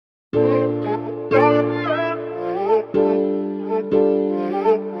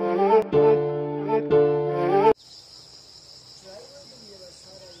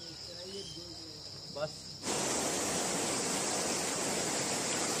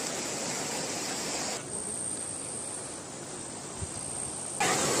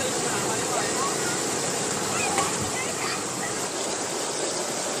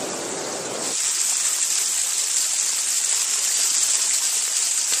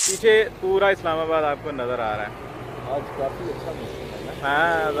पीछे पूरा इस्लामाबाद आपको नज़र आ रहा है। आज काफ़ी अच्छा मौसम है।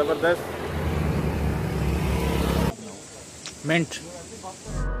 हाँ, ज़बरदस्त। Mint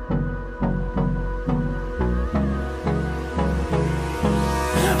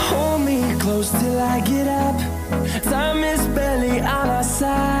Hold me close till I get up. Time is barely on our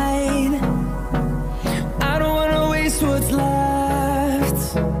side. I don't wanna waste what's left.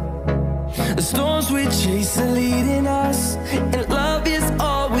 The storms we chase are leading us, and love is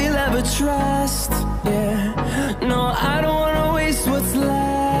all we'll ever trust. Yeah, no, I don't wanna waste what's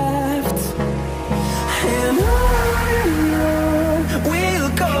left. And on we'll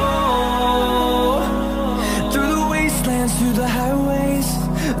go, through the wastelands, through the highways,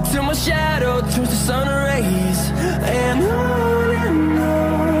 till my shadow turns to sun rays. And on and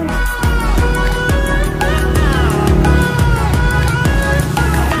on.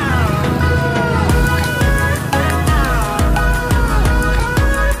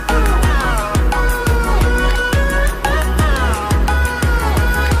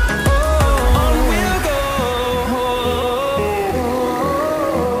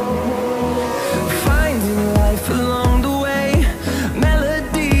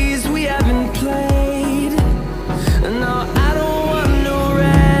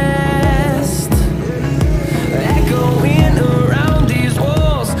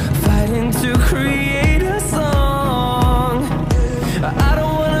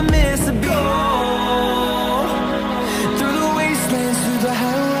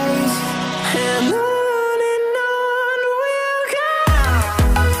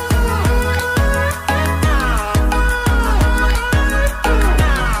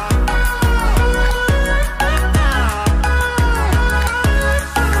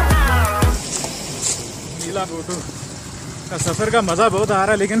 नीलान बोटू का सफ़र का मज़ा बहुत आ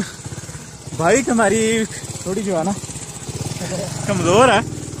रहा है, लेकिन bike हमारी थोड़ी जो है ना कमज़ोर है।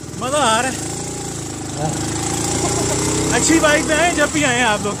 मज़ा आ रहा है। अच्छी बाइक पे आए, जब भी आए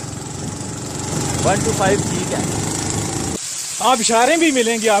आप लोग 1 to 5 ठीक है। आप इशारे भी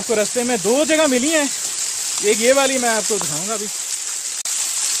मिलेंगे आपको रास्ते में। 2 जगह मिली हैं, एक ये वाली मैं आपको दिखाऊंगा अभी।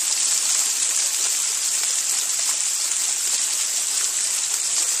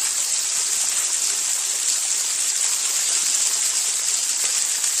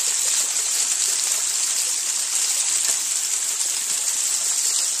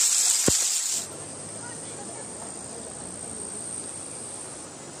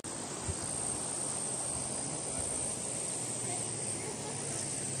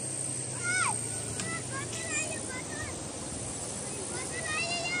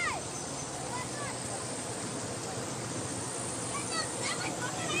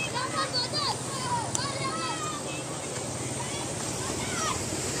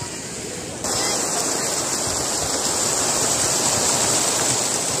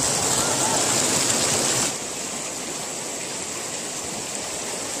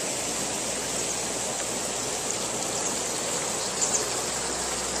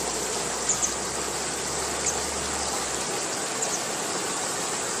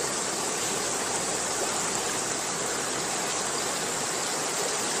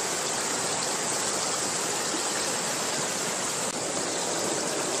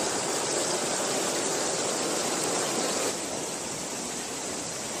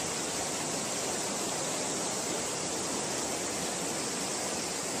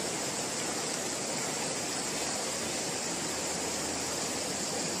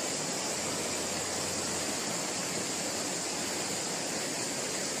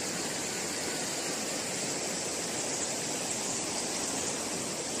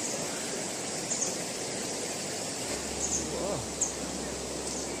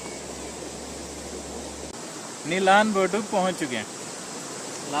 नीलान बोटू पहुंच चुके हैं।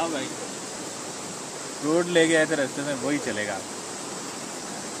 ला भाई, रोड ले गए थे रास्ते में, वही चलेगा।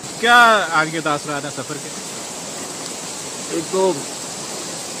 क्या आगे तासरात हैं सफ़र के? एक तो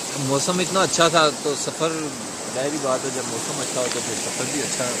मौसम इतना अच्छा था, तो सफ़र जाहिर बात है, जब मौसम अच्छा हो तो फिर सफ़र भी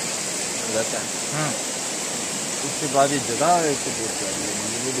अच्छा रहता है। उसके बाद ये जगह एक तो बहुत प्यारी है,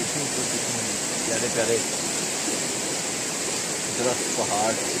 ये देखें तो कितने प्यारे प्यारे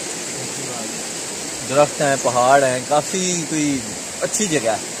दरख्त हैं, पहाड़ हैं, काफ़ी कोई अच्छी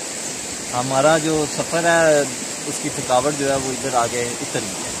जगह है। हमारा जो सफ़र है उसकी थकावट जो है वो इधर आगे उतर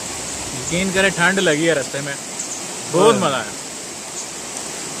गई है। यकीन करें ठंड लगी है रास्ते में, बहुत मजा आया,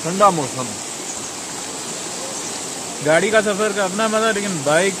 ठंडा मौसम। गाड़ी का सफर का अपना मजा, लेकिन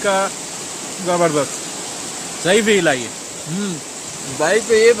बाइक का जबरदस्त, सही फील आई है। बाइक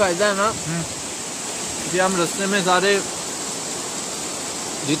पे ये फायदा है ना कि हम रास्ते में सारे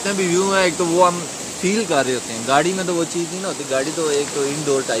जितने भी व्यू है, एक तो वो हम फील कर रहे होते हैं। गाड़ी में तो वो चीज़ नहीं ना होती, गाड़ी तो एक तो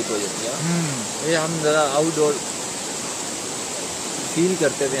इनडोर टाइप हो जाती है। ये हम ज़रा आउटडोर फील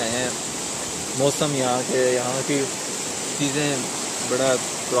करते हुए आए हैं, मौसम यहाँ की चीज़ें बड़ा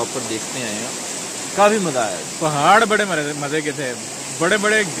प्रॉपर देखते आए हैं, काफ़ी मज़ा आया। पहाड़ बड़े मजे के थे, बड़े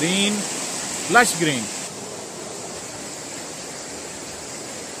बड़े ग्रीन, लश ग्रीन।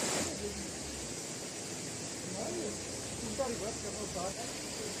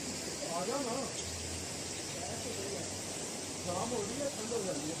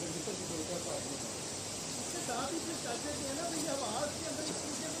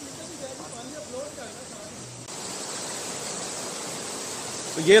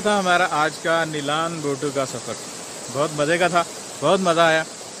 तो ये था हमारा आज का नीलान बोटू का सफ़र। बहुत मज़े का था, बहुत मज़ा आया।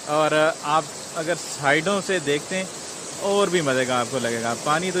 और आप अगर साइडों से देखते हैं और भी मज़े का आपको लगेगा।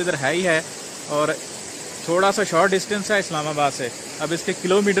 पानी तो इधर है ही है, और थोड़ा सा शॉर्ट डिस्टेंस है इस्लामाबाद से। अब इसके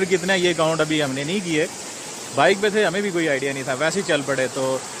किलोमीटर कितने हैं ये काउंट अभी हमने नहीं किए, बाइक पे थे, हमें भी कोई आइडिया नहीं था, वैसे ही चल पड़े। तो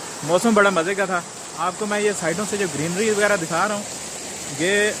मौसम बड़ा मज़े का था। आपको मैं ये साइडों से जो ग्रीनरी वगैरह दिखा रहा हूँ,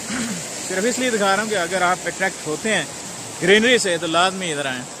 ये सिर्फ इसलिए दिखा रहा हूँ कि अगर आप अट्रैक्ट होते हैं ग्रीनरी से तो लाजमी इधर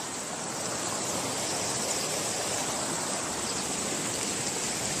आएँ।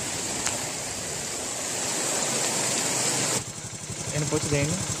 इन पूछ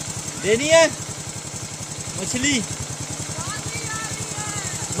देंगे, देनी है मछली,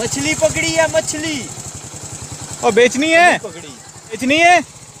 मछली पकड़ी है, मछली और बेचनी है, पकड़ी, बेचनी है,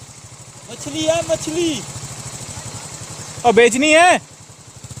 मछली है, मछली और बेचनी है।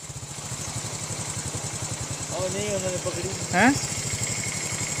 और नहीं उन्होंने पकड़ी हैं?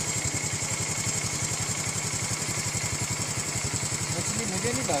 मछली मुझे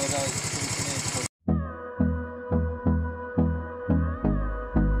नहीं लग रहा।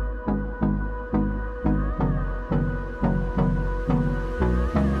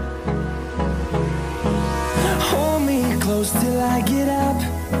 Till I get up,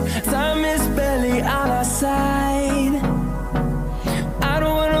 time is barely on our side. I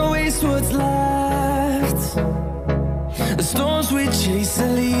don't wanna waste what's left. The storms we chase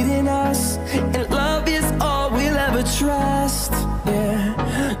are leading us, and love is all we'll ever trust. Yeah,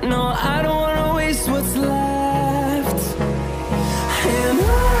 no, I don't wanna waste what's left. And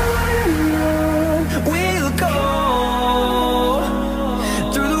on we'll go,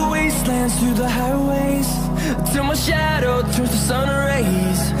 through the wastelands, through the highways, till my shadow turns to sun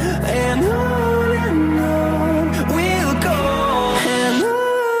rays. And on we'll go, and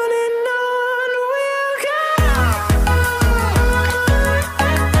on we'll go.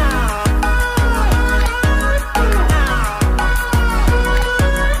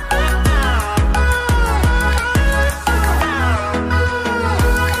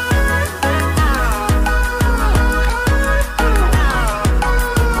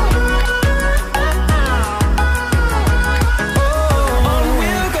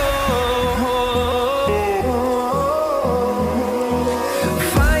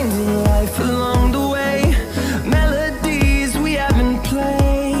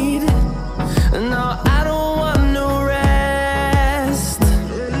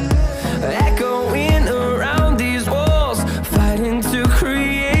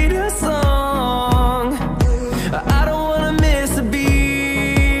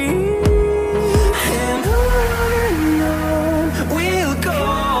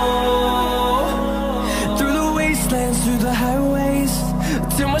 Through the highways,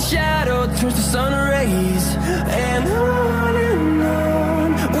 till my shadow turns to sun rays. And on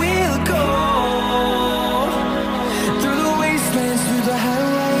we'll go, through the wastelands, through the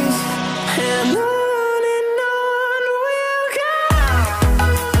highways. And on we'll go.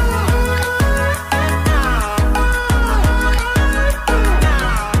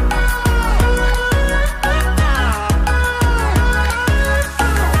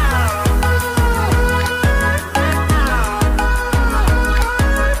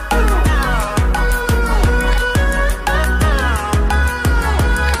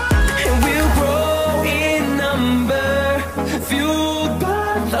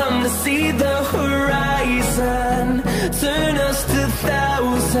 See the horizon, turn us